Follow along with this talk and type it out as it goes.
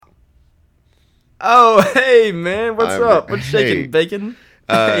Oh, hey, man. What's up? What's shaking, hey. bacon?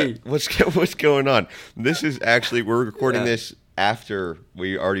 Hey. What's going on? This is actually we're recording this after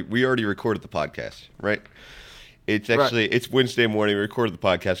we already recorded the podcast, right? It's actually it's Wednesday morning. We recorded the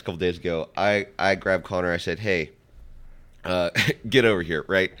podcast a couple days ago. I grabbed Connor. I said, "Hey, get over here,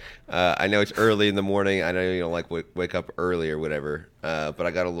 right? I know it's early in the morning. I know you don't like wake up early or whatever, but I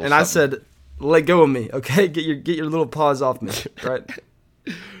got a little." And I said, "Let go of me, okay? Get your little paws off me, right?"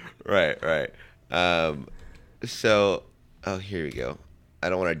 Right. So, here we go. I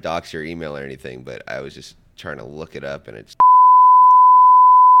don't want to dox your email or anything, but I was just trying to look it up, and it's.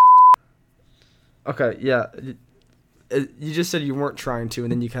 Okay, yeah. You just said you weren't trying to,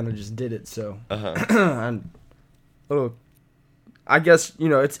 and then you kind of just did it. So, I guess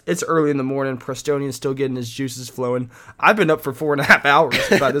it's early in the morning. Prestonian's still getting his juices flowing. I've been up for 4.5 hours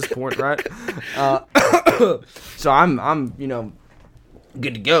by this point, right? So I'm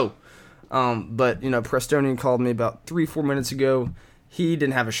good to go. But Prestonian called me about 3-4 minutes ago. He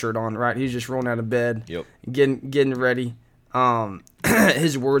didn't have a shirt on, right? He was just rolling out of bed, getting ready.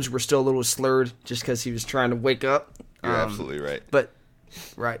 His words were still a little slurred just because he was trying to wake up. You're absolutely right. But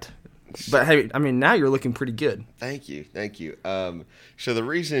hey, I mean, now you're looking pretty good. Thank you. So the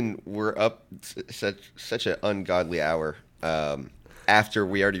reason we're up such an ungodly hour after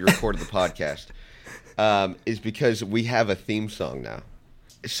we already recorded the podcast is because we have a theme song now.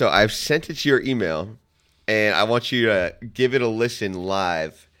 So I've sent it to your email, and I want you to give it a listen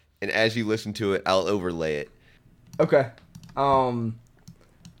live. And as you listen to it, I'll overlay it. Okay. I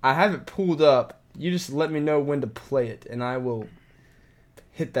have it pulled up. You just let me know when to play it, and I will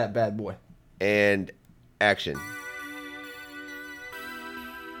hit that bad boy. And action.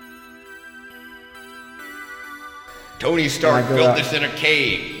 Tony Stark built this in a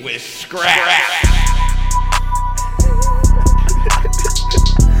cave with scraps.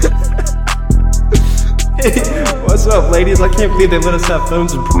 What's up, ladies? I can't believe they let us have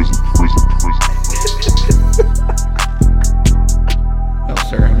phones in prison. No,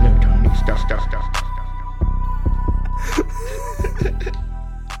 sir, I'm no Tony Stark.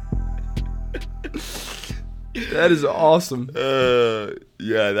 That is awesome.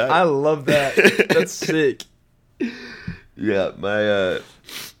 Yeah, I love that. That's sick. Yeah, my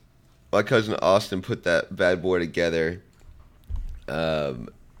cousin Austin put that bad boy together.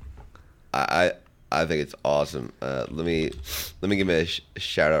 I think it's awesome. Let me give him a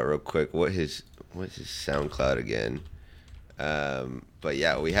shout out real quick. What's his SoundCloud again? But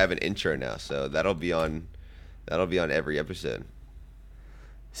yeah, we have an intro now, so that'll be on every episode.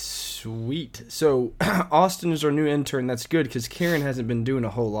 Sweet. So Austin is our new intern. That's good because Karen hasn't been doing a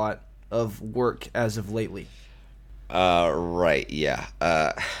whole lot of work as of lately. Right. Yeah.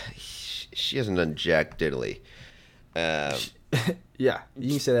 She hasn't done jack diddly. Yeah,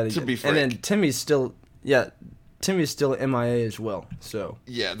 you can say that again. To be frank. And then Timmy's still MIA as well. So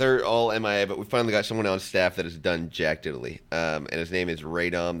yeah, they're all MIA, but we finally got someone on staff that has done jack diddly. And his name is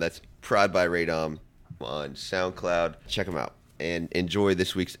Radom. That's Prod by Radom on SoundCloud. Check him out and enjoy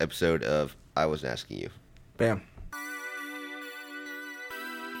this week's episode of I Wasn't Asking You. Bam.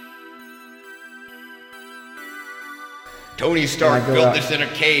 Tony Stark built this in a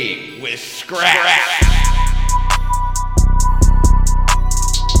cave with scraps.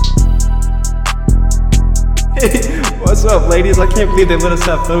 What's up, ladies? I can't believe they let us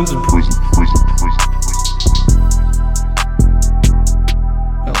have phones in prison.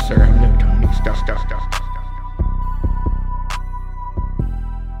 No, sir, I'm no Tony Stark.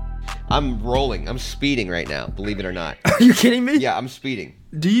 I'm rolling. I'm speeding right now, believe it or not. Are you kidding me? Yeah, I'm speeding.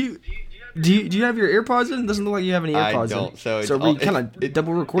 Do you have your AirPods in? It doesn't look like you have any AirPods in. I don't. So we kind of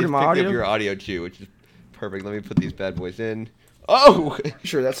double recording my audio? Up your audio too, which is perfect. Let me put these bad boys in. Oh!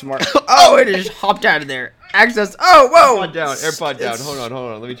 Sure, that's smart. Oh, it just hopped out of there. Access. Oh, whoa! AirPod down. Hold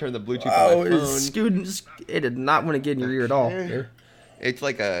on. Let me turn the Bluetooth on my phone. It's scooting. It did not want to get in your ear at all. It's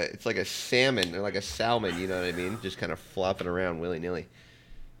like a salmon, or like a salmon, you know what I mean? Just kind of flopping around willy-nilly.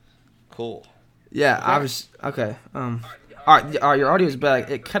 Cool. Yeah, I was... Okay. All right, your audio is bad.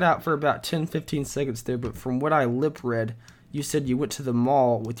 It cut out for about 10-15 seconds there, but from what I lip-read, you said you went to the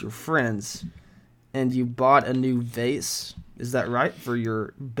mall with your friends, and you bought a new vase. Is that right? For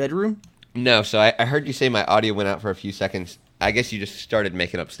your bedroom? No, so I heard you say my audio went out for a few seconds. I guess you just started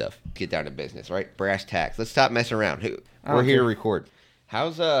making up stuff. Get down to business, right? Brass tacks. Let's stop messing around. We're here to record.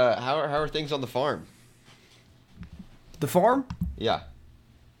 How are things on the farm? The farm? Yeah.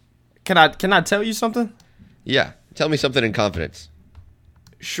 Can I tell you something? Yeah. Tell me something in confidence.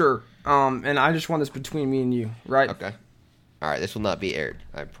 Sure. And I just want this between me and you, right? Okay. All right. This will not be aired.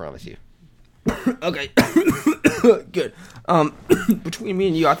 I promise you. Okay. Good. Between me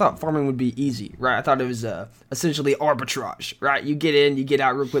and you, I thought farming would be easy, right? I thought it was essentially arbitrage, right? You get in, you get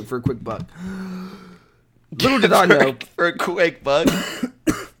out real quick for a quick buck. Little did I know. For a quick buck?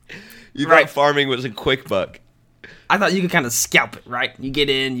 You thought farming was a quick buck. I thought you could kind of scalp it, right? You get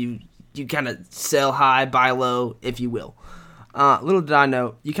in, you kind of sell high, buy low, if you will. Little did I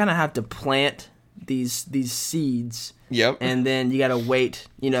know, you kind of have to plant these seeds. Yep. And then you got to wait,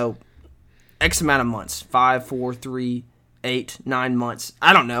 X amount of months. 5, 4, 3, 8, 9 months.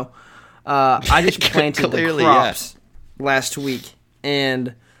 I don't know. I just planted the crops last week.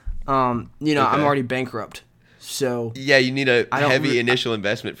 And, I'm already bankrupt. So yeah, you need a heavy initial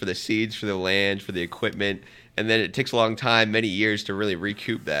investment for the seeds, for the land, for the equipment. And then it takes a long time, many years, to really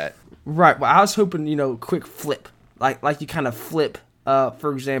recoup that. Right. Well, I was hoping, quick flip. Like you kind of flip,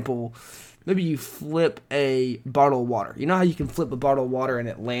 for example, maybe you flip a bottle of water. You know how you can flip a bottle of water and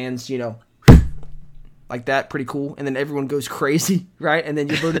it lands, like that? Pretty cool. And then everyone goes crazy, right? And then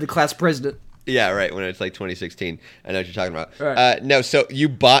you're voted the class president. Yeah, right, when it's like 2016. I know what you're talking about. Right. No, so you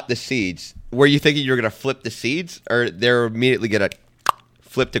bought the seeds. Were you thinking you were going to flip the seeds? Or they're immediately going to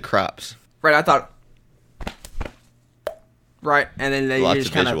flip to crops? Right, I thought... Right, and then you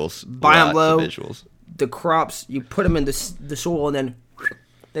just kind of buy them low. The crops, you put them in the soil, and then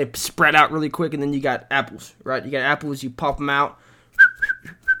they spread out really quick, and then you got apples, right? You got apples, you pop them out.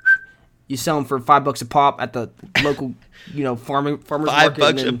 You sell them for $5 a pop at the local, farmer's market.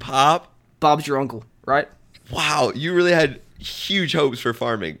 $5 a pop? Bob's your uncle, right? Wow, you really had huge hopes for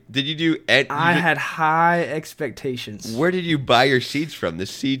farming. Did you do... I had high expectations. Where did you buy your seeds from? The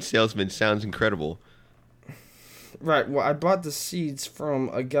seed salesman sounds incredible. Right, well, I bought the seeds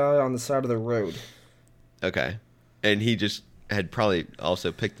from a guy on the side of the road. Okay. And he just had probably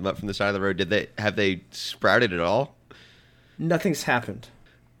also picked them up from the side of the road. Have they sprouted at all? Nothing's happened.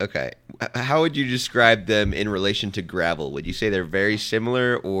 Okay. How would you describe them in relation to gravel? Would you say they're very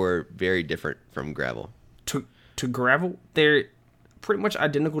similar or very different from gravel? To gravel? They're pretty much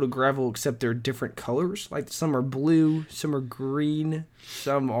identical to gravel, except they're different colors. Like, some are blue, some are green,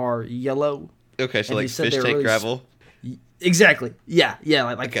 some are yellow. Okay, so like fish tank really gravel? Exactly. Yeah,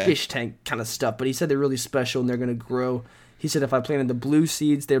 like fish tank kind of stuff. But he said they're really special and they're going to grow. He said if I planted the blue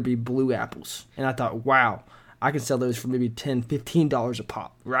seeds, there'd be blue apples. And I thought, wow, I can sell those for maybe $10, $15 a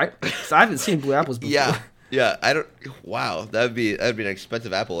pop, right? So I haven't seen blue apples before. Yeah. Wow, that'd be an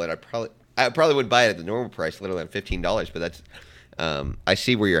expensive apple, and I probably wouldn't buy it at the normal price, let alone $15. But that's, I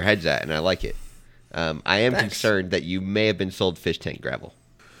see where your head's at, and I like it. I am concerned that you may have been sold fish tank gravel.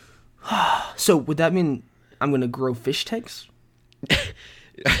 So would that mean I'm going to grow fish tanks?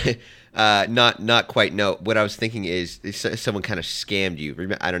 Not quite. No. What I was thinking is someone kind of scammed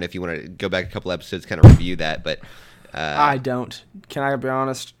you. I don't know if you want to go back a couple episodes, kind of review that, but I don't. Can I be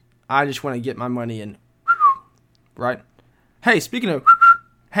honest? I just want to get my money in. Right? Hey, speaking of,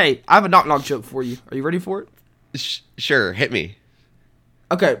 I have a knock-knock joke for you. Are you ready for it? Sure. Hit me.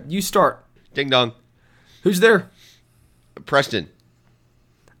 Okay, you start. Ding dong. Who's there? Preston.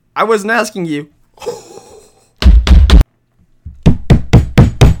 I wasn't asking you.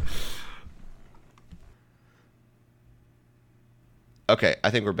 Okay, I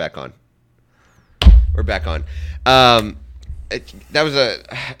think we're back on. That was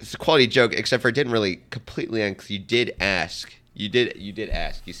it's a quality joke, except for it didn't really completely end, because you did ask. You did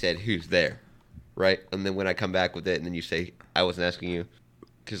ask. You said, who's there? Right? And then when I come back with it, and then you say, I wasn't asking you.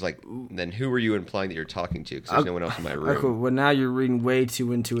 Because, then who were you implying that you're talking to? Because there's no one else in my room. Okay, well, now you're reading way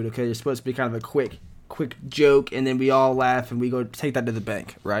too into it, okay? You're supposed to be kind of a quick joke, and then we all laugh, and we go take that to the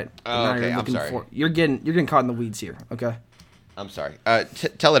bank, right? Oh, okay, I'm sorry. You're getting caught in the weeds here, okay? I'm sorry.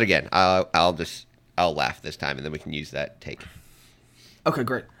 Tell it again. I'll laugh this time, and then we can use that take. Okay,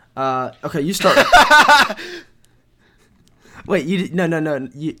 great. Okay, you start. Wait, no.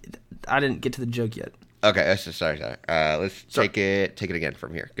 I didn't get to the joke yet. Okay, sorry. Let's take it again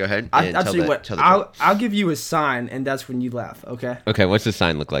from here. Go ahead. I'll tell you what. I'll give you a sign, and that's when you laugh. Okay. Okay. What's the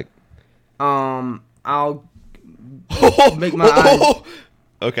sign look like? I'll make my eyes.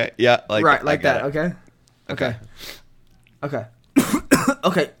 Okay. Yeah. Like that. Okay. Okay. Okay.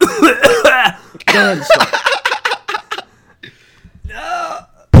 Okay. Go ahead and start. No.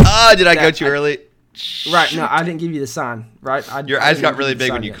 Did I go too early? Right. No, I didn't give you the sign. Right. Your eyes got really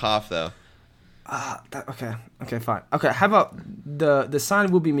big when you cough, though. Okay. Okay. Fine. Okay. How about the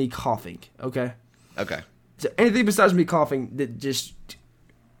sign will be me coughing? Okay. Okay. So anything besides me coughing, that just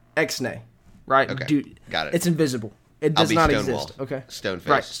X-nay. Right. Okay. Dude, got it. It's invisible. It does not exist. Okay. Stone face.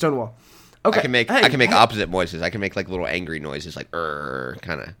 Right. Stonewall. Okay. I can make opposite noises. I can make little angry noises, like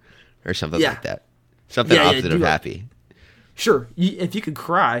kind of, or something like that. Something opposite of happy. Sure. If you could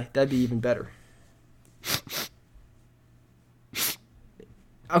cry, that'd be even better.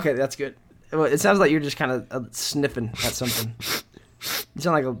 Okay, that's good. Well, it sounds like you're just kind of sniffing at something. You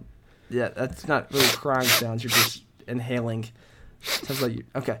sound like that's not really crying sounds. You're just inhaling. Sounds like you.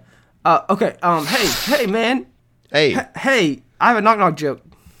 Okay. Okay. Hey, man. Hey. I have a knock joke.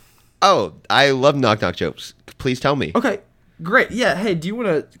 Oh, I love knock jokes. Please tell me. Okay. Great. Yeah. Hey, do you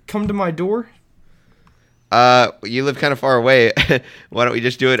want to come to my door? You live kind of far away. Why don't we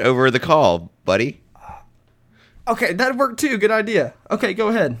just do it over the call, buddy? Okay, that'd work too. Good idea. Okay, go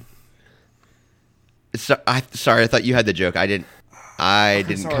ahead. Sorry, I thought you had the joke. I didn't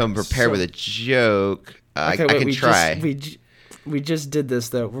come prepared with a joke. I can try. We just did this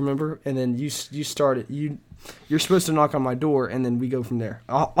though, remember? And then you started. You're supposed to knock on my door, and then we go from there.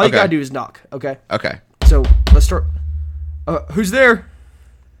 All you gotta do is knock. Okay. Okay. So let's start. Who's there?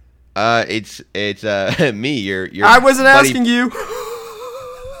 It's me. Your I wasn't buddy. Asking you.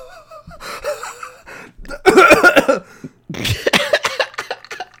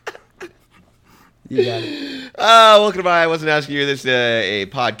 You got it. Welcome to I Wasn't Asking You. This is a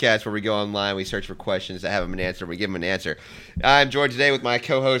podcast where we go online, we search for questions that haven't been answered, we give them an answer. I'm joined today with my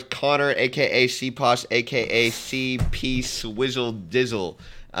co-host Connor, a.k.a. CPOS, a.k.a. CP Swizzle Dizzle.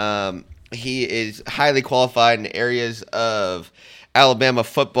 He is highly qualified in areas of Alabama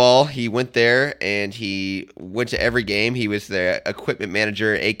football. He went there and he went to every game. He was the equipment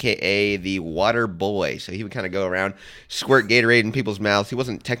manager, a.k.a. the water boy. So he would kind of go around, squirt Gatorade in people's mouths. He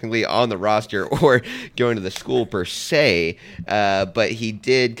wasn't technically on the roster or going to the school per se, but he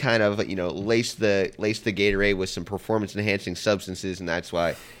did kind of, lace the Gatorade with some performance-enhancing substances, and that's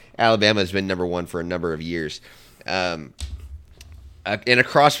why Alabama has been number one for a number of years. And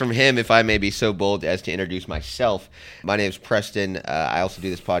across from him, if I may be so bold as to introduce myself, my name is Preston. I also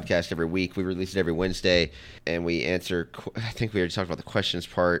do this podcast every week. We release it every Wednesday, and we answer. I think we already talked about the questions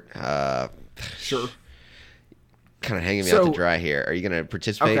part. Sure. Kind of hanging me out to dry here. Are you going to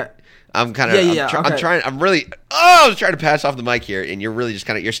participate? Okay. I'm kind of. I'm trying. I'm really. I was trying to pass off the mic here, and you're really just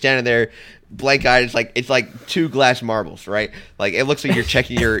kind of. You're standing there, blank-eyed. It's like 2 glass marbles, right? Like it looks like you're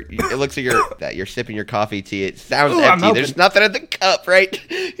checking your. It looks like you're sipping your coffee tea. It sounds empty. There's nothing in the cup, right?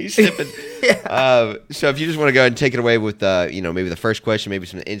 He's sipping. Yeah. So if you just want to go ahead and take it away with, maybe the first question, maybe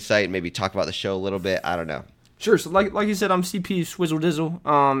some insight, maybe talk about the show a little bit. I don't know. Sure. So like you said, I'm CP Swizzle Dizzle,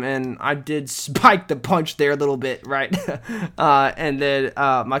 and I did spike the punch there a little bit, right? And then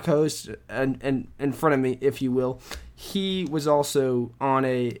my co-host in front of me, if you will, he was also on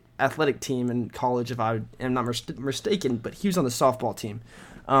a athletic team in college, if I am not mistaken, but he was on the softball team.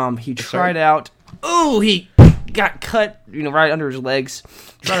 He tried out. Oh, he got cut, right under his legs.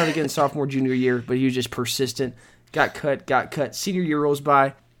 Tried out again sophomore, junior year, but he was just persistent. Got cut. Senior year rolls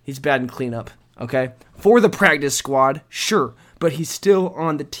by. He's bad in cleanup. Okay, for the practice squad, sure, but he's still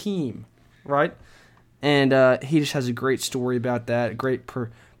on the team, right? And he just has a great story about that, great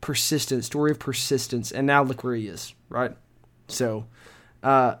persistent story of persistence, and now look where he is, right? So,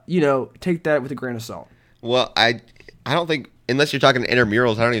 take that with a grain of salt. Well, I don't think, unless you're talking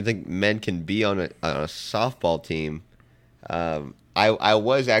intramurals, I don't even think men can be on a softball team. I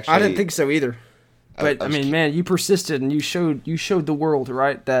was actually. I didn't think so either, but I mean, man, you persisted and you showed the world,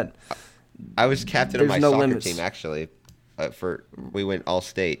 right, that. I was captain of my soccer team, actually. We went all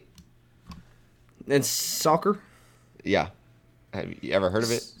state. And soccer? Yeah. Have you ever heard of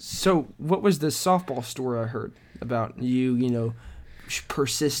it? So, what was the softball story I heard about you,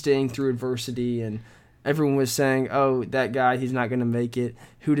 persisting through adversity, and everyone was saying, "Oh, that guy, he's not going to make it.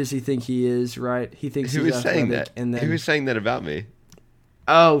 Who does he think he is?" Right? He thinks he's athletic. Saying that? And then, who was saying that about me?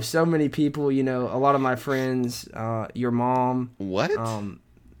 Oh, so many people. A lot of my friends. Your mom. What?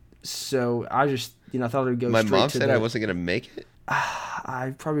 So I just, I thought it would go. My mom said I wasn't gonna make it.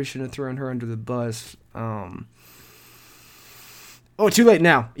 I probably shouldn't have thrown her under the bus. Oh, too late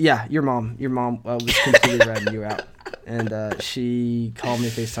now. Yeah, your mom was completely ratting you out, and she called me,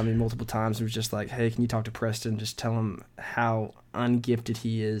 FaceTimed me multiple times, and was just like, "Hey, can you talk to Preston? Just tell him how ungifted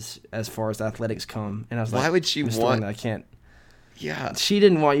he is as far as athletics come." And I was like, "Why would she want? I can't." Yeah, she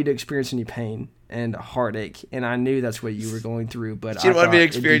didn't want you to experience any pain and heartache, and I knew that's what you were going through. But she didn't want me to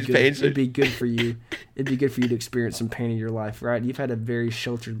experience pain. It'd be good for you. It'd be good for you to experience some pain in your life, right? You've had a very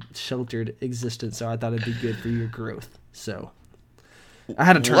sheltered existence, so I thought it'd be good for your growth. So I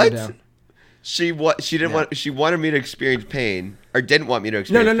had to turn it down. She didn't want. She wanted me to experience pain, or didn't want me to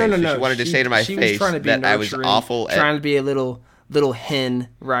experience pain. No. She wanted to say to my face that I was awful. Trying to be a little hen,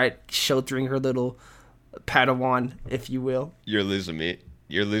 right? Sheltering her little Padawan, if you will. You're losing me.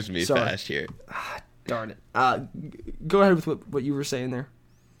 You're losing me fast here. Darn it. Go ahead with what you were saying there.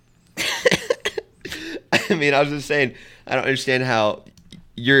 I mean, I was just saying, I don't understand how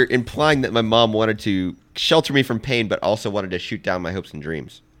you're implying that my mom wanted to shelter me from pain, but also wanted to shoot down my hopes and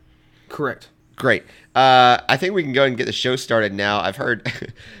dreams. Correct. Great. I think we can go ahead and get the show started now. I've heard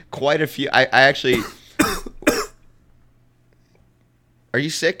quite a few. I actually. Are you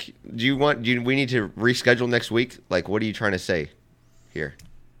sick? We need to reschedule next week? Like, what are you trying to say here?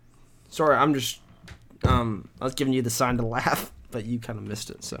 Sorry, I'm just. I was giving you the sign to laugh, but you kind of missed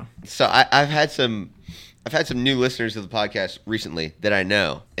it. So I've had some new listeners of the podcast recently that I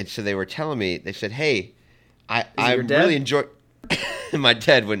know, and so they were telling me. They said, "Hey, I really enjoy." My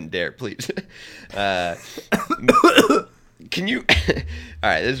dad wouldn't dare, please. Can you? All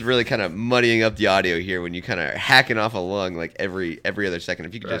right, this is really kind of muddying up the audio here when you kind of hacking off a lung like every other second.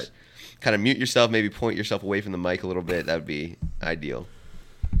 If you could just kind of mute yourself, maybe point yourself away from the mic a little bit, that would be ideal.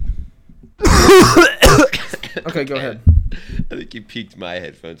 Okay, go ahead. I think you peaked my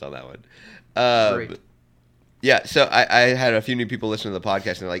headphones on that one. Great. Yeah, so I had a few new people listening to the podcast,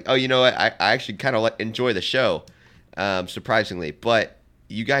 and they're like, "Oh, you know what? I actually kind of enjoy the show, surprisingly, but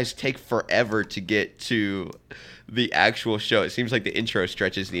you guys take forever to get to the actual show. It seems like the intro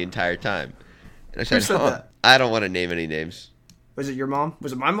stretches the entire time." And I said, that? I don't want to name any names. Was it your mom?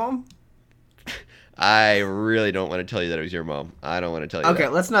 Was it my mom? I really don't want to tell you that it was your mom. I don't want to tell you that. Okay,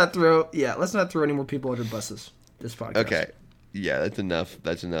 let's not throw any more people under buses this podcast. Okay. Yeah, that's enough.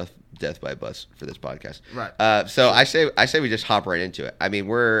 That's enough death by bus for this podcast. Right. So I say we just hop right into it. I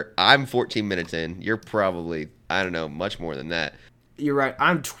mean, I'm 14 minutes in. You're probably, I don't know, much more than that. You're right.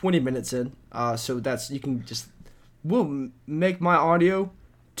 I'm 20 minutes in. So we'll make my audio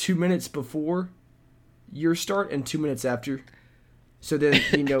 2 minutes before your start and 2 minutes after. So then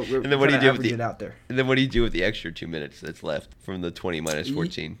we're and then what do you do with it out there. And then what do you do with the extra 2 minutes that's left from the 20 minus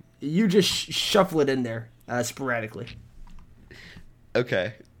 14? You just shuffle it in there sporadically.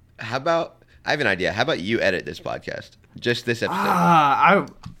 Okay. How about, I have an idea. How about you edit this podcast? Just this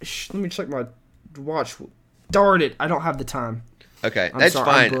episode. Let me check my watch. Darn it, I don't have the time. Okay, I'm that's sorry,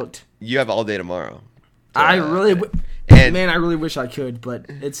 fine. I'm booked. You have all day tomorrow. I really wish I could, but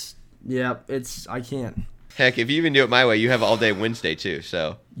I can't. Heck, if you even do it my way, you have all day Wednesday too.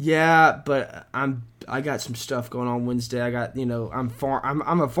 So yeah, but I got some stuff going on Wednesday. I got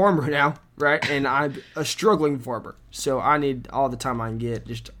I'm a farmer now, right? And I'm a struggling farmer, so I need all the time I can get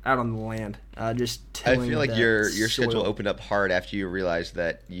just out on the land. Just tilling. I feel like your soil. schedule opened up hard after you realized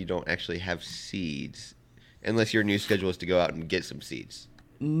that you don't actually have seeds, unless your new schedule is to go out and get some seeds.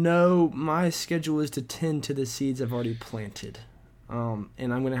 No, my schedule is to tend to the seeds I've already planted.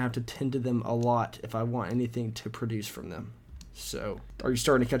 And I'm going to have to tend to them a lot if I want anything to produce from them. So, are you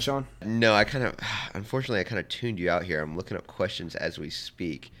starting to catch on? No, unfortunately, I kind of tuned you out here. I'm looking up questions as we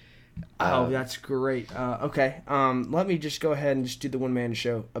speak. Oh, that's great. Okay, let me just go ahead and just do the one-man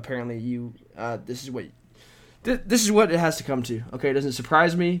show. Apparently, this is what it has to come to. Okay, it doesn't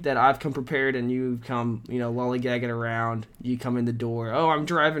surprise me that I've come prepared and you've come, lollygagging around. You come in the door. Oh, I'm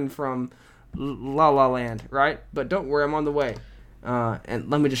driving from La La Land, right? But don't worry, I'm on the way. And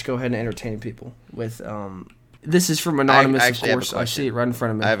let me just go ahead and entertain people with this is from Anonymous, of course. I see it right in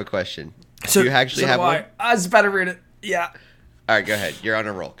front of me. I have a question. So do you actually have one? I was about to read it. Yeah. All right, go ahead. You're on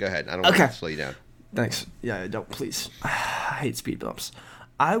a roll. Go ahead. I don't want to slow you down. Thanks. Yeah, don't, please. I hate speed bumps.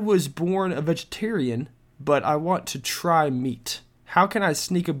 I was born a vegetarian, but I want to try meat. How can I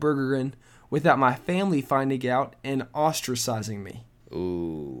sneak a burger in without my family finding out and ostracizing me?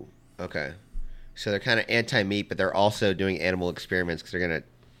 Ooh, okay. So they're kind of anti-meat, but they're also doing animal experiments because they're going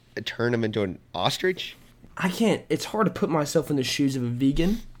to turn them into an ostrich? I can't. It's hard to put myself in the shoes of a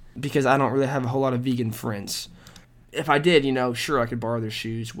vegan because I don't really have a whole lot of vegan friends. If I did, sure, I could borrow their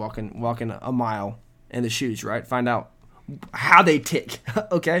shoes, walking a mile in the shoes, right? Find out how they tick,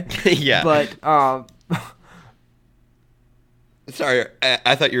 okay? Yeah. But, sorry,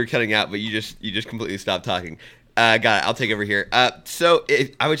 I thought you were cutting out, but you just completely stopped talking. Got it. I'll take over here. I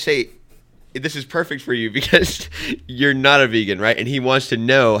would say this is perfect for you because you're not a vegan, right? And he wants to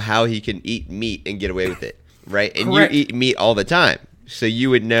know how he can eat meat and get away with it, right? And Correct. You eat meat all the time, so you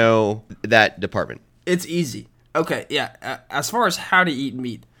would know that department. It's easy. Okay, yeah. As far as how to eat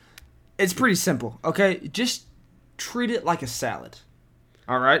meat, it's pretty simple, okay? Just treat it like a salad,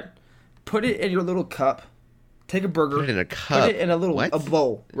 all right? Put it in your little cup. Take a burger. Put it in a cup. Put it in a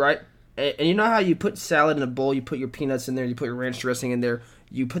bowl, right? And you know how you put salad in a bowl, you put your peanuts in there, you put your ranch dressing in there,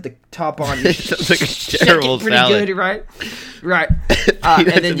 you put the top on. It sounds like a terrible pretty salad. Good, right? Right. And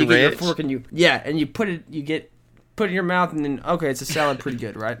then you get ranch? your fork and you put it in your mouth, and then okay, it's a salad, pretty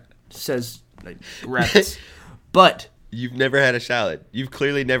good, right? It says like rabbits, but you've never had a salad. You've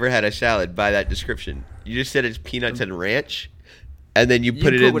clearly never had a salad by that description. You just said it's peanuts and ranch, and then you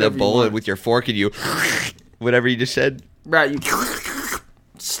put it in the bowl with your fork and you whatever you just said. Right,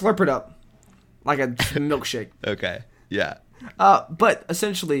 slurp it up like a milkshake. Okay. Yeah. But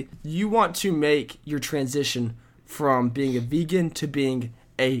essentially, you want to make your transition from being a vegan to being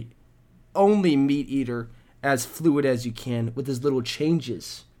a only meat eater as fluid as you can with as little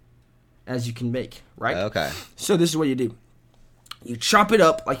changes as you can make, right? Okay. So this is what you do. You chop it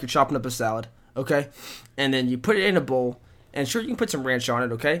up like you're chopping up a salad, okay? And then you put it in a bowl, and sure, you can put some ranch on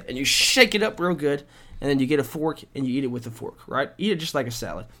it, okay? And you shake it up real good, and then you get a fork, and you eat it with a fork, right? Eat it just like a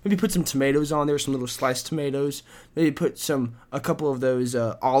salad. Maybe put some tomatoes on there, some little sliced tomatoes. Maybe put a couple of those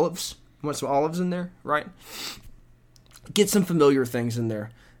olives. You want some olives in there, right? Get some familiar things in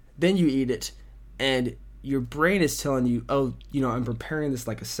there. Then you eat it, and your brain is telling you, oh, I'm preparing this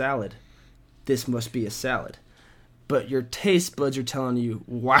like a salad. This must be a salad. But your taste buds are telling you,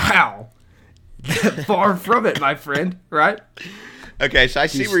 wow, far from it, my friend, right? Okay, so I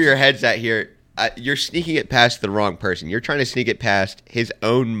see where your head's at here. You're sneaking it past the wrong person. You're trying to sneak it past his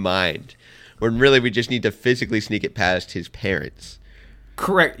own mind, when really we just need to physically sneak it past his parents.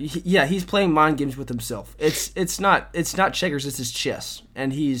 Correct. Yeah, he's playing mind games with himself. It's not checkers, it's his chess,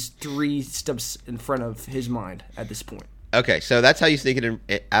 and he's 3 steps in front of his mind at this point. Okay, so that's how you sneak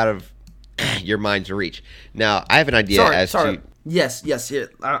it out of your mind's reach. Now, I have an idea to... Yes. Yeah.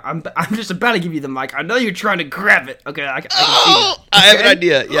 I'm just about to give you the mic. I know you're trying to grab it. Okay, I can see that. Okay? I have an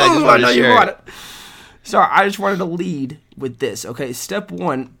idea. Yeah, I know you want it. Sorry, I just wanted to lead with this. Okay, step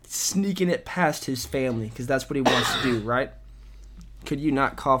 1, sneaking it past his family, because that's what he wants to do, right? Could you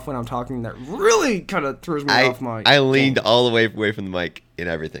not cough when I'm talking? That really kind of throws me off my... I leaned all the way away from the mic and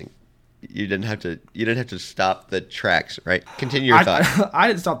everything. You didn't have to stop the tracks, right? Continue your thought. I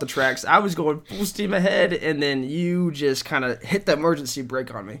didn't stop the tracks. I was going full steam ahead, and then you just kind of hit the emergency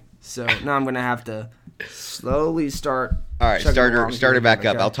brake on me. So now I'm going to have to slowly start. All right, start her back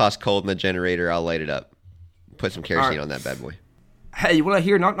up. I'll toss coal in the generator. I'll light it up. Put some kerosene on that bad boy. Hey, you want to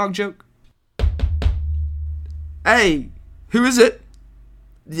hear a knock-knock joke? Hey, who is it?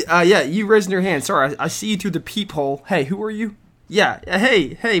 Yeah, you raising your hand. Sorry, I see you through the peephole. Hey, who are you? Yeah,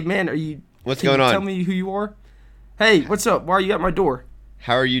 hey, man, are you... What's going on? Tell me who you are. Hey, what's up? Why are you at my door?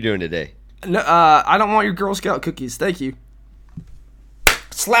 How are you doing today? No, I don't want your Girl Scout cookies. Thank you.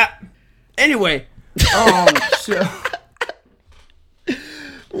 Slap. Anyway, so...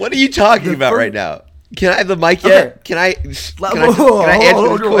 What are you talking about right now? Can I have the mic yet? Okay. Can I answer this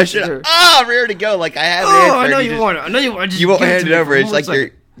question? I'm ready to go. Like I have an answer. I know you want it. You won't hand it over. It's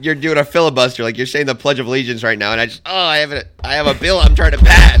like you're doing a filibuster. Like you're saying the Pledge of Allegiance right now, and I have a bill I'm trying to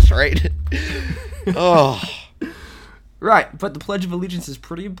pass. Right? Oh. Right, but the Pledge of Allegiance is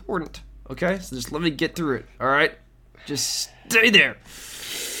pretty important. Okay, so just let me get through it. All right, just stay there.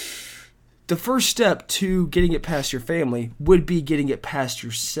 The first step to getting it past your family would be getting it past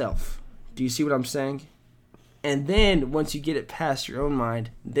yourself. Do you see what I'm saying? And then once you get it past your own mind,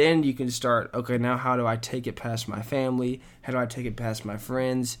 then you can start, okay, now how do I take it past my family? How do I take it past my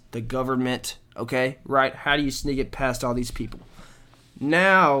friends, the government? Okay, right? How do you sneak it past all these people?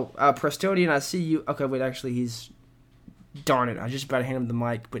 Now, Prestonian, I see you. Okay, wait, actually, darn it, I was just about to hand him the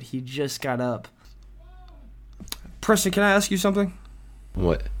mic, but he just got up. Preston, can I ask you something?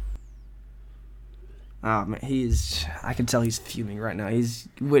 What? Oh man, I can tell he's fuming right now. He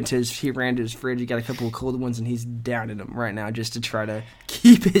ran to his fridge, he got a couple of cold ones, and he's downing them right now just to try to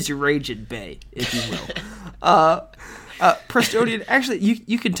keep his rage at bay, if you will. Prestonian, actually,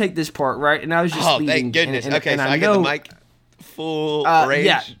 you can take this part, right? And I was just leading. Thank goodness. Okay, so I get the mic full range.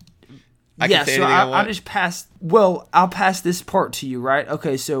 Yeah. So I'll just pass. Well, I'll pass this part to you, right?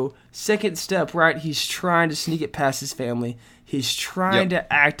 Okay, so second step, right? He's trying to sneak it past his family. He's trying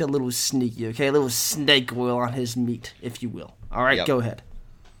to act a little sneaky, okay? A little snake oil on his meat, if you will. All right, Go ahead.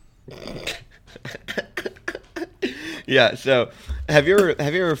 Yeah. So, have you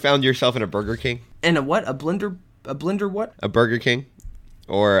ever found yourself in a Burger King? In a what? A blender what? A Burger King,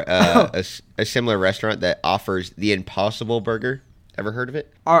 or a similar restaurant that offers the Impossible Burger. Ever heard of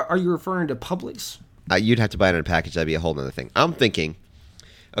it? Are you referring to Publix? You'd have to buy it in a package. That'd be a whole other thing. I'm thinking,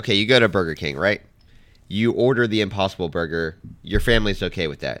 okay, you go to Burger King, right? You order the Impossible Burger. Your family's okay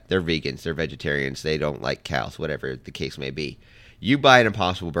with that. They're vegans. They're vegetarians. They don't like cows, whatever the case may be. You buy an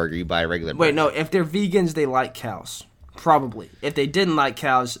Impossible Burger. You buy a regular burger. Wait, no. If they're vegans, they like cows. Probably. If they didn't like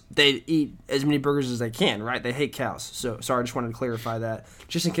cows, they'd eat as many burgers as they can, right? They hate cows. So, sorry, I just wanted to clarify that.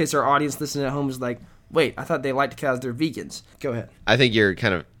 Just in case our audience listening at home is like, wait, I thought they liked cows. They're vegans. Go ahead. I think you're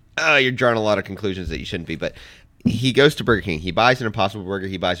kind of, you're drawing a lot of conclusions that you shouldn't be. But he goes to Burger King. He buys an Impossible Burger.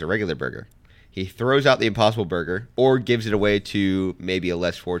 He buys a regular burger. He throws out the Impossible Burger or gives it away to maybe a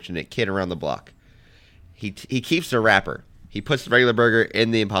less fortunate kid around the block. He keeps the wrapper. He puts the regular burger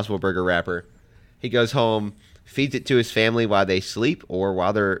in the Impossible Burger wrapper. He goes home, feeds it to his family while they sleep or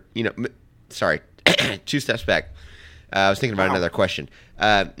while they're, sorry, 2 steps back. I was thinking about another question.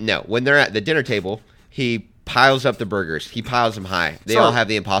 No, when they're at the dinner table, he piles up the burgers. He piles them high. They all have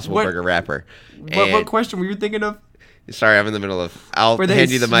the Impossible Burger wrapper. What question were you thinking of? Sorry, I'm in the middle of... I'll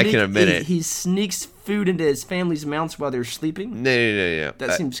hand you the mic in a minute. He sneaks food into his family's mouths while they're sleeping? No.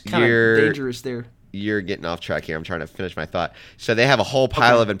 That seems kind of dangerous there. You're getting off track here. I'm trying to finish my thought. So they have a whole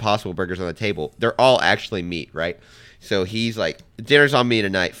pile of Impossible Burgers on the table. They're all actually meat, right? So he's like, dinner's on me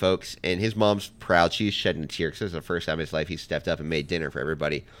tonight, folks. And his mom's proud. She's shedding a tear because this is the first time in his life he stepped up and made dinner for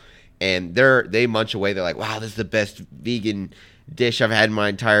everybody. And they munch away. They're like, wow, this is the best vegan dish I've had in my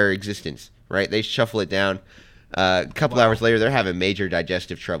entire existence, right? They shuffle it down. A couple hours later, they're having major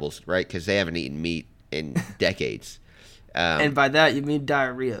digestive troubles, right? Because they haven't eaten meat in decades. And by that, you mean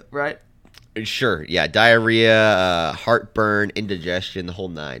diarrhea, right? Sure, yeah. Diarrhea, heartburn, indigestion, the whole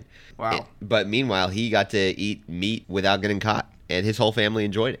 9. Wow. But meanwhile, he got to eat meat without getting caught, and his whole family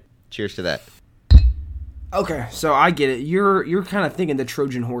enjoyed it. Cheers to that. Okay, so I get it. You're kind of thinking the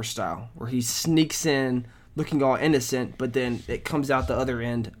Trojan horse style, where he sneaks in looking all innocent, but then it comes out the other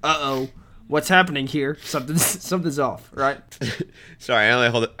end. Uh-oh. What's happening here? Something's off, right? Sorry, I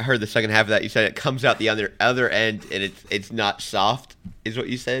only heard the second half of that. You said it comes out the other end, and it's not soft, is what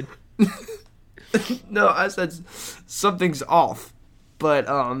you said? No, I said something's off, but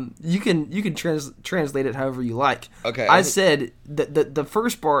you can translate it however you like. Okay. I said that the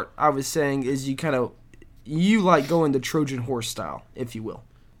first part I was saying is you like going the Trojan horse style, if you will.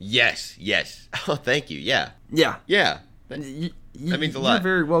 Yes. Oh, thank you. Yeah. Yeah. That means a lot. You're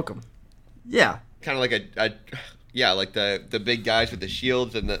very welcome. Yeah. Kind of like like the big guys with the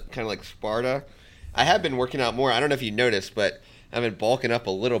shields and the kind of like Sparta. I have been working out more. I don't know if you noticed, but I've been bulking up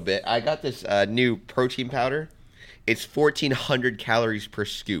a little bit. I got this new protein powder. It's 1,400 calories per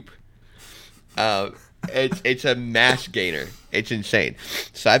scoop. It's a mass gainer. It's insane.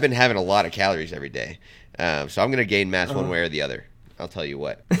 So I've been having a lot of calories every day. So I'm going to gain mass one way or the other. I'll tell you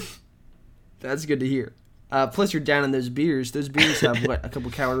what. That's good to hear. Plus, you're down in those beers. Those beers have, a couple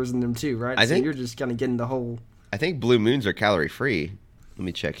calories in them too, right? I think you're just kind of getting the whole... I think Blue Moons are calorie-free. Let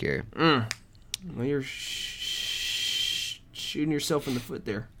me check here. Well, you're shooting yourself in the foot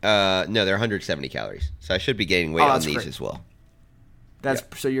there. No, they're 170 calories. So I should be gaining weight on these great. as well.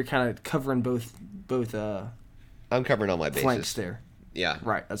 So you're kind of covering both. I'm covering all my bases. Flanks there. Yeah.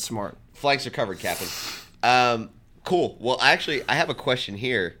 Right. That's smart. Flanks are covered, Captain. Cool. Well, actually, I have a question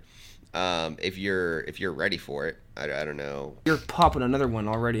here. If you're ready for it, I don't know. You're popping another one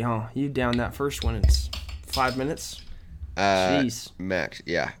already, huh? You down that first one? It's 5 minutes. Jeez. Max.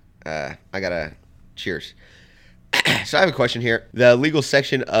 Yeah. I gotta. Cheers. So I have a question here. The legal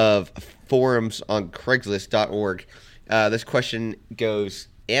section of forums on Craigslist.org. This question goes: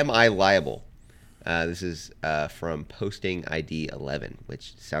 am I liable? This is from Posting ID 11,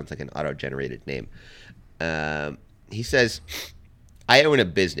 which sounds like an auto-generated name. He says, I own a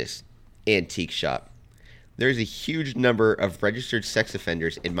business, antique shop. There's a huge number of registered sex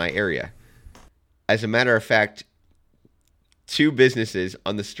offenders in my area. As a matter of fact, 2 businesses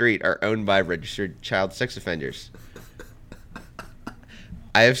on the street are owned by registered child sex offenders.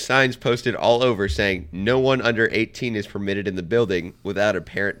 I have signs posted all over saying no one under 18 is permitted in the building without a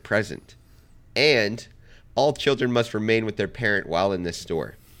parent present. And all children must remain with their parent while in this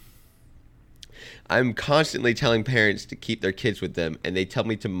store. I'm constantly telling parents to keep their kids with them, and they tell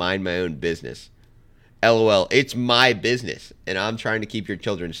me to mind my own business. LOL, it's my business, and I'm trying to keep your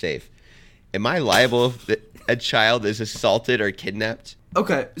children safe. Am I liable if a child is assaulted or kidnapped?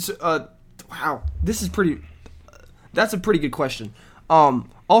 Okay, so, wow, this is that's a pretty good question.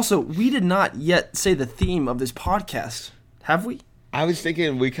 Also, we did not yet say the theme of this podcast, have we? I was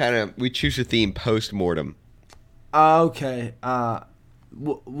thinking we choose a theme post-mortem. Okay.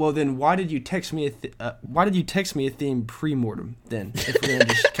 Well then, why did you text me a theme pre-mortem then? If we're gonna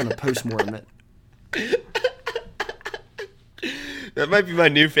just kind of post-mortem it. That might be my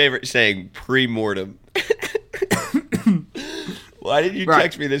new favorite saying, pre-mortem. Why did you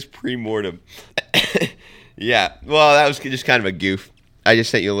text me this pre-mortem? Yeah. Well, that was just kind of a goof. I just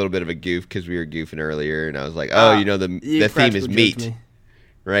sent you a little bit of a goof because we were goofing earlier, and I was like, the theme is meat,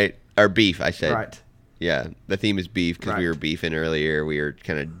 right? Or beef, I said. Right. Yeah, the theme is beef because we were beefing earlier. We were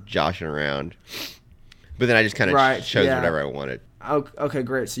kind of joshing around. But then I just kind of chose whatever I wanted. Okay,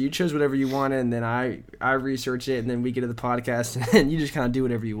 great. So you chose whatever you wanted, and then I research it, and then we get to the podcast, and you just kind of do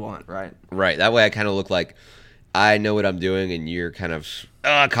whatever you want, right? Right. That way I kind of look like I know what I'm doing, and you're kind of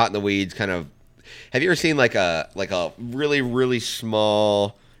caught in the weeds, kind of. Have you ever seen like a really, really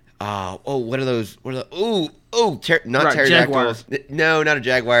small what are those? Not pterodactyls. No, not a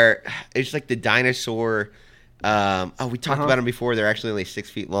jaguar. It's like the dinosaur We talked about them before. They're actually only 6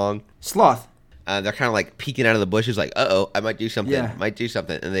 feet long. Sloth. They're kind of like peeking out of the bushes, like, I might do something,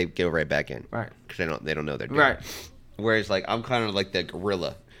 and they go right back in, right? Because they don't know they're doing. Right. Whereas, like, I'm kind of like the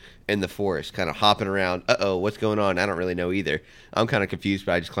gorilla in the forest, kind of hopping around. What's going on? I don't really know either. I'm kind of confused,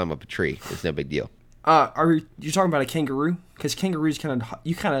 but I just climb up a tree. It's no big deal. Are you talking about a kangaroo? Because kangaroos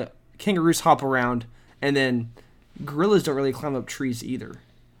hop around, and then gorillas don't really climb up trees either.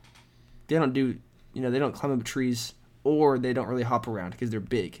 They don't climb up trees, or they don't really hop around because they're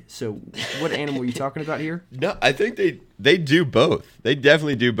big. So, what animal are you talking about here? No, I think they do both. They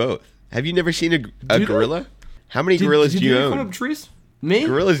definitely do both. Have you never seen a gorilla? How many gorillas do you own? Climb up trees? Me?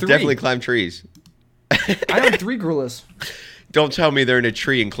 Gorillas 3. definitely climb trees. I own 3 gorillas. Don't tell me they're in a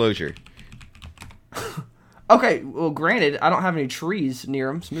tree enclosure. Okay, well, granted, I don't have any trees near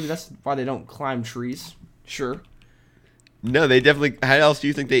them, so maybe that's why they don't climb trees. Sure. No, they definitely. How else do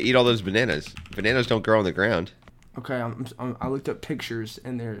you think they eat all those bananas? Bananas don't grow on the ground. Okay, I looked up pictures,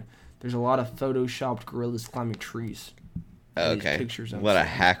 and there's a lot of photoshopped gorillas climbing trees. Okay. Pictures. A lot of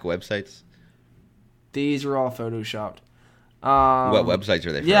hack websites. These are all photoshopped. What websites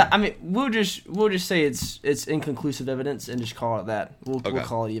are they from? Yeah, I mean, we'll just say it's inconclusive evidence and just call it that. We'll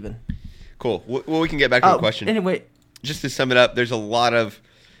call it even. Cool. Well, we can get back to the question. Anyway, just to sum it up, there's a lot of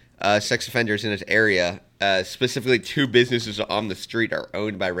sex offenders in this area. Specifically, 2 businesses on the street are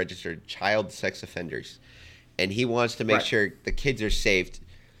owned by registered child sex offenders, and he wants to make sure the kids are safe,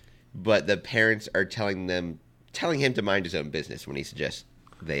 but the parents are telling him to mind his own business when he suggests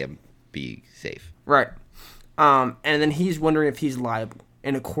they be safe. Right. And then he's wondering if he's liable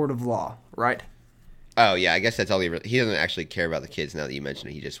in a court of law, right? Oh, yeah, I guess that's all he doesn't actually care about the kids now that you mentioned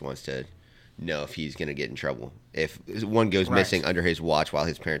it. He just wants to know if he's going to get in trouble. If one goes missing under his watch while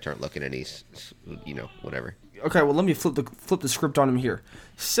his parents aren't looking and he's, whatever. Okay, well, let me flip the script on him here.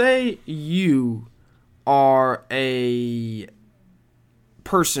 Say you are a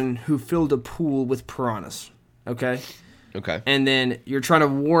person who filled a pool with piranhas, okay? Okay. And then you're trying to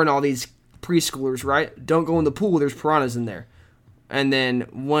warn all these preschoolers, right? Don't go in the pool, there's piranhas in there. And then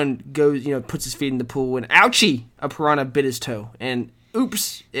one goes, puts his feet in the pool, and ouchie, a piranha bit his toe. And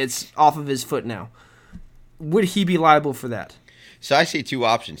oops, it's off of his foot now. Would he be liable for that? So I see 2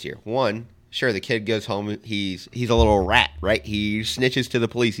 options here. One, sure, the kid goes home, he's a little rat, right? He snitches to the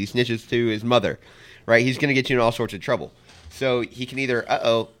police, he snitches to his mother, right? He's going to get you in all sorts of trouble. So he can either,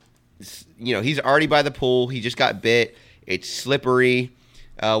 he's already by the pool, he just got bit, it's slippery,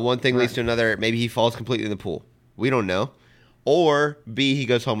 one thing leads to another, maybe he falls completely in the pool. We don't know. Or B, he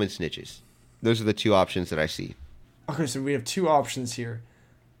goes home and snitches. Those are the 2 options that I see. Okay, so we have 2 options here.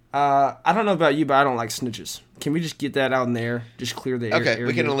 I don't know about you, but I don't like snitches. Can we just get that out in the air? Just clear the air. Okay,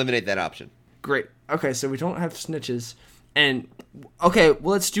 we can eliminate that option. Great. Okay, so we don't have snitches. And, okay,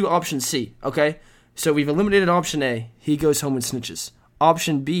 well, let's do option C, okay? So we've eliminated option A. He goes home and snitches.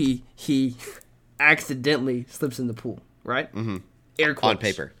 Option B, he accidentally slips in the pool, right? Mm-hmm. Air quotes. On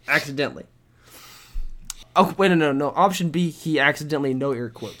paper. Accidentally. Oh, wait, no. Option B, he accidentally, no air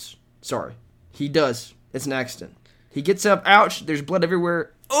quotes. Sorry. He does. It's an accident. He gets up, ouch, there's blood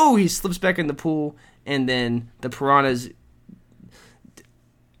everywhere. Oh, he slips back in the pool, and then the piranhas...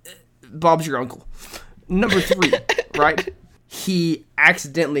 Bob's your uncle. Number 3, right? He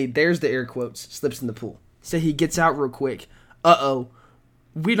accidentally, there's the air quotes, slips in the pool. So he gets out real quick.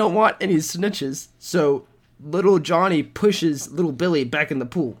 We don't want any snitches, so little Johnny pushes little Billy back in the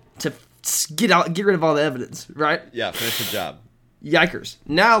pool to get rid of all the evidence, right? Yeah, finish the job. Yikers.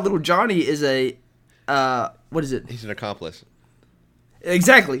 Now little Johnny is a, what is it? He's an accomplice.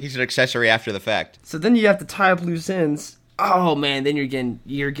 Exactly. He's an accessory after the fact. So then you have to tie up loose ends. Oh man, then you're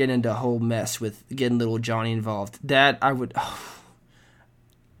getting into a whole mess with getting little Johnny involved. That I would,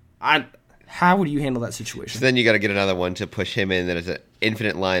 how would you handle that situation? So then you got to get another one to push him in. That is an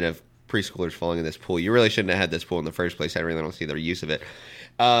infinite line of preschoolers falling in this pool. You really shouldn't have had this pool in the first place. I really don't see the use of it.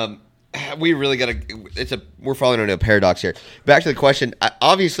 We really got to. We're falling into a paradox here. Back to the question.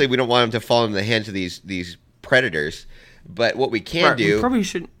 Obviously, we don't want him to fall into the hands of these predators. But what we can do, we probably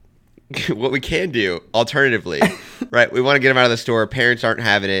shouldn't. What we can do, alternatively, right? We want to get him out of the store. Parents aren't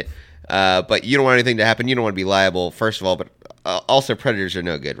having it, but you don't want anything to happen. You don't want to be liable, first of all. But also, predators are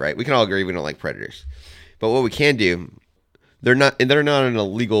no good, right? We can all agree we don't like predators. But what we can do, they're not in a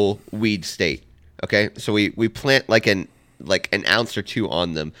legal weed state. Okay, so we plant like an ounce or 2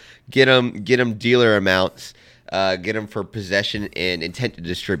 on them. Get them dealer amounts. Get them for possession and intent to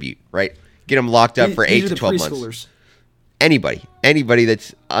distribute. Right. Get them locked up for 8 to 12 months. Anybody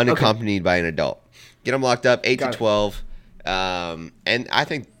that's unaccompanied by an adult. Get them locked up 8 to 12. And I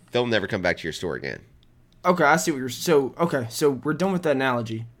think they'll never come back to your store again. Okay, I see what you're. So we're done with that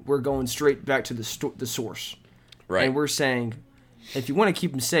analogy. We're going straight back to the source. Right. And we're saying, if you want to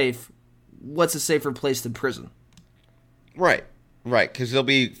keep them safe, what's a safer place than prison? Right. Because they'll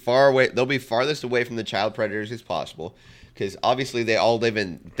be far away. They'll be farthest away from the child predators as possible. Because obviously they all live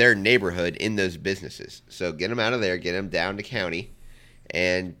in their neighborhood in those businesses. So get them out of there, get them down to county,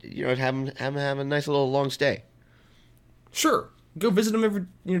 and have them have a nice little long stay. Sure, go visit them every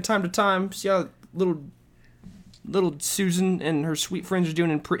time to time. See how little Susan and her sweet friends are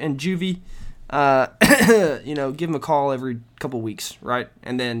doing in juvie. Give them a call every couple weeks, right?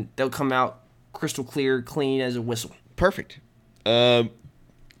 And then they'll come out crystal clear, clean as a whistle. Perfect.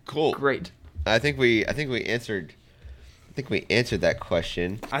 Cool. Great. I think we answered that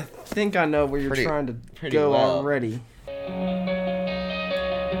question. I think I know where you're trying to go already.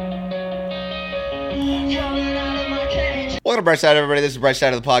 Welcome to Bright Side, everybody. This is Bright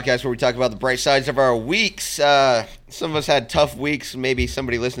Side of the podcast where we talk about the bright sides of our weeks. Some of us had tough weeks. Maybe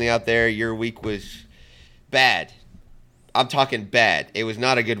somebody listening out there, your week was bad. I'm talking bad. It was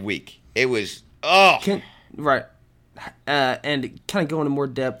not a good week. It was, Right. And kind of go into more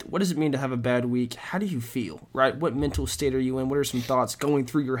depth, what does it mean to have a bad week? How do you feel, right? What mental state are you in? What are some thoughts going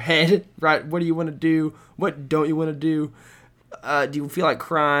through your head, right? What do you want to do? What don't you want to do? Do you feel like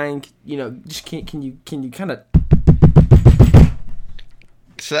crying? Can you kind of...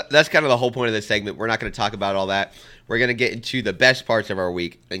 So that's kind of the whole point of this segment. We're not going to talk about all that. We're going to get into the best parts of our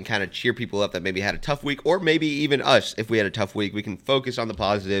week and kind of cheer people up that maybe had a tough week, or maybe even us, if we had a tough week. We can focus on the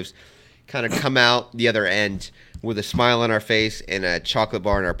positives, kind of come out the other end with a smile on our face and a chocolate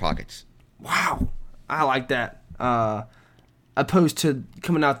bar in our pockets. Wow. I like that. Opposed to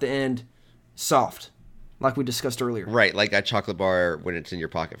coming out the end soft, like we discussed earlier. Right, like a chocolate bar when it's in your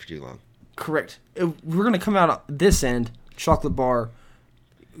pocket for too long. Correct. We're going to come out this end, chocolate bar,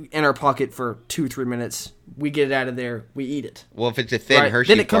 in our pocket for 2-3 minutes. We get it out of there. We eat it. Well, if it's a thin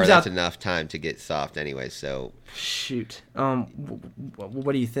Hershey bar, that's enough time to get soft anyway. So shoot.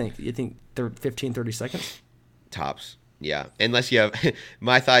 What do you think? You think 15, 30 seconds? Tops. Yeah. Unless you have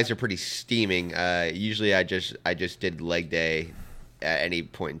my thighs are pretty steaming. Usually I just did leg day at any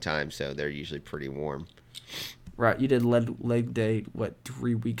point in time, so they're usually pretty warm. Right. You did leg day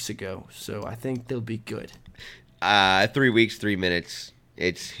 3 weeks ago, so I think they'll be good. 3 weeks, 3 minutes.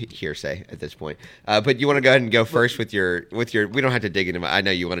 It's hearsay at this point. But you want to go ahead and go first with your. We don't have to dig into my. I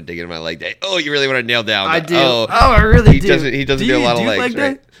know you want to dig into my leg day. Oh, you really want to nail down. I do. I really do. He doesn't do a lot of legs,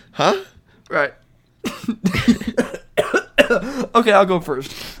 right? Day? Huh? Right. Okay, I'll go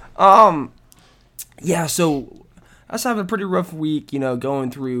first. Yeah. So I was having a pretty rough week. Going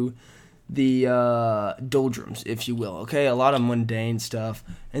through the doldrums, if you will. Okay, a lot of mundane stuff,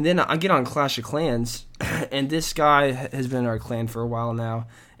 and then I get on Clash of Clans, and this guy has been in our clan for a while now,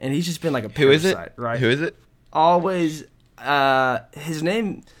 and he's just been like a parasite. Who is it? Right? Who is it? Always, his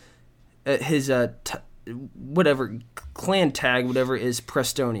name, whatever clan tag, whatever is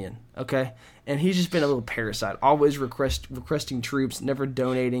Prestonian. Okay, and he's just been a little parasite. Always requesting troops, never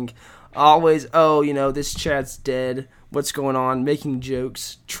donating. Always, this chat's dead. What's going on? Making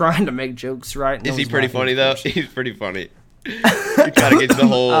jokes, trying to make jokes, right? Is he pretty funny though? He's pretty funny. He kind of gets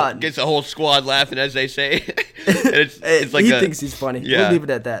the whole squad laughing, as they say. it's like he thinks he's funny. Yeah. We'll leave it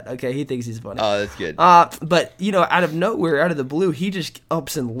at that. Okay, he thinks he's funny. Oh, that's good. But out of nowhere, out of the blue, he just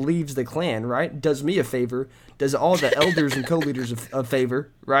ups and leaves the clan. Right? Does me a favor. Does all the elders and co-leaders a favor.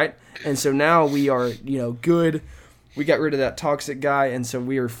 Right? And so now we are, good. We got rid of that toxic guy, and so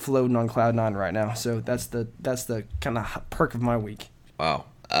we are floating on cloud 9 right now. So that's the kind of perk of my week. Wow,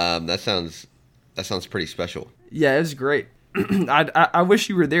 that sounds pretty special. Yeah, it was great. I wish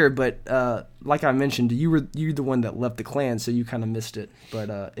you were there, but like I mentioned, you're the one that left the clan, so you kind of missed it.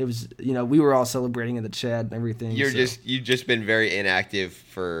 But it was, we were all celebrating in the chat and everything. You've just been very inactive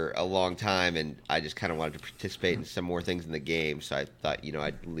for a long time, and I just kind of wanted to participate in some more things in the game. So I thought,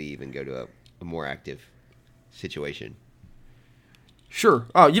 I'd leave and go to a more active situation. Sure.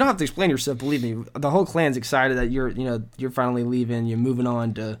 Oh, you don't have to explain yourself. Believe me, the whole clan's excited that you're finally leaving. You're moving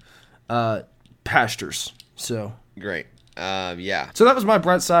on to pastures. So great. Yeah. So that was my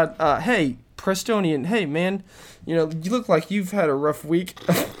bright side. Hey, Prestonian. Hey, man. You look like you've had a rough week.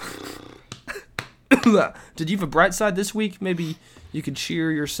 Did you have a bright side this week? Maybe you could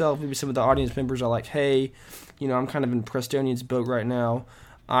cheer yourself. Maybe some of the audience members are like, hey, I'm kind of in Prestonian's boat right now.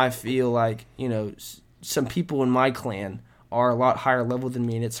 I feel like, some people in my clan are a lot higher level than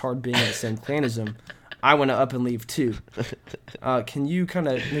me, and it's hard being in the same clan as them. I want to up and leave too. Can you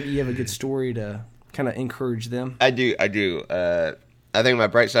maybe you have a good story to kind of encourage them? I do. I think my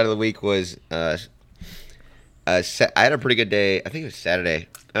bright side of the week was I had a pretty good day. I think it was Saturday.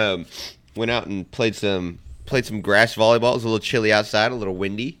 Went out and played some grass volleyball. It was a little chilly outside, a little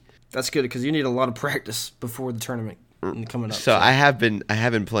windy. That's good because you need a lot of practice before the tournament coming up. So I have been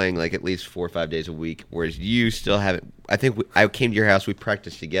playing like at least 4 or 5 days a week, whereas you still haven't. I think I came to your house. We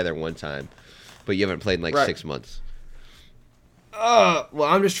practiced together one time, but you haven't played in like 6 months. Well,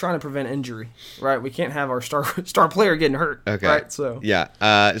 I'm just trying to prevent injury, right? We can't have our star player getting hurt. Okay. Right. So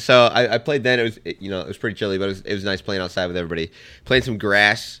yeah. So I played then. It was pretty chilly, but it was nice playing outside with everybody. Playing some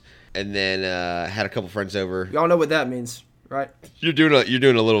grass, and then had a couple friends over. Y'all know what that means, right? You're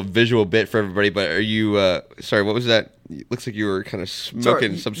doing a little visual bit for everybody, but are you? Sorry, what was that? It looks like you were kind of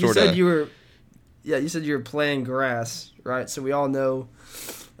smoking some sort of. You said you were playing grass, right? So we all know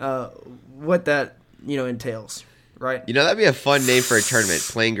what that entails. Right. That'd be a fun name for a tournament.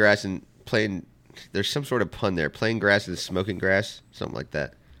 Playing grass and playing. There's some sort of pun there. Playing grass and smoking grass, something like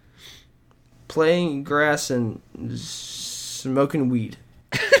that. Playing grass and smoking weed.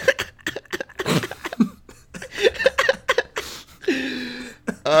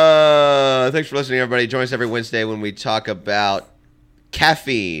 Thanks for listening, everybody. Join us every Wednesday when we talk about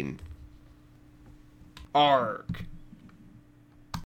caffeine. Arg.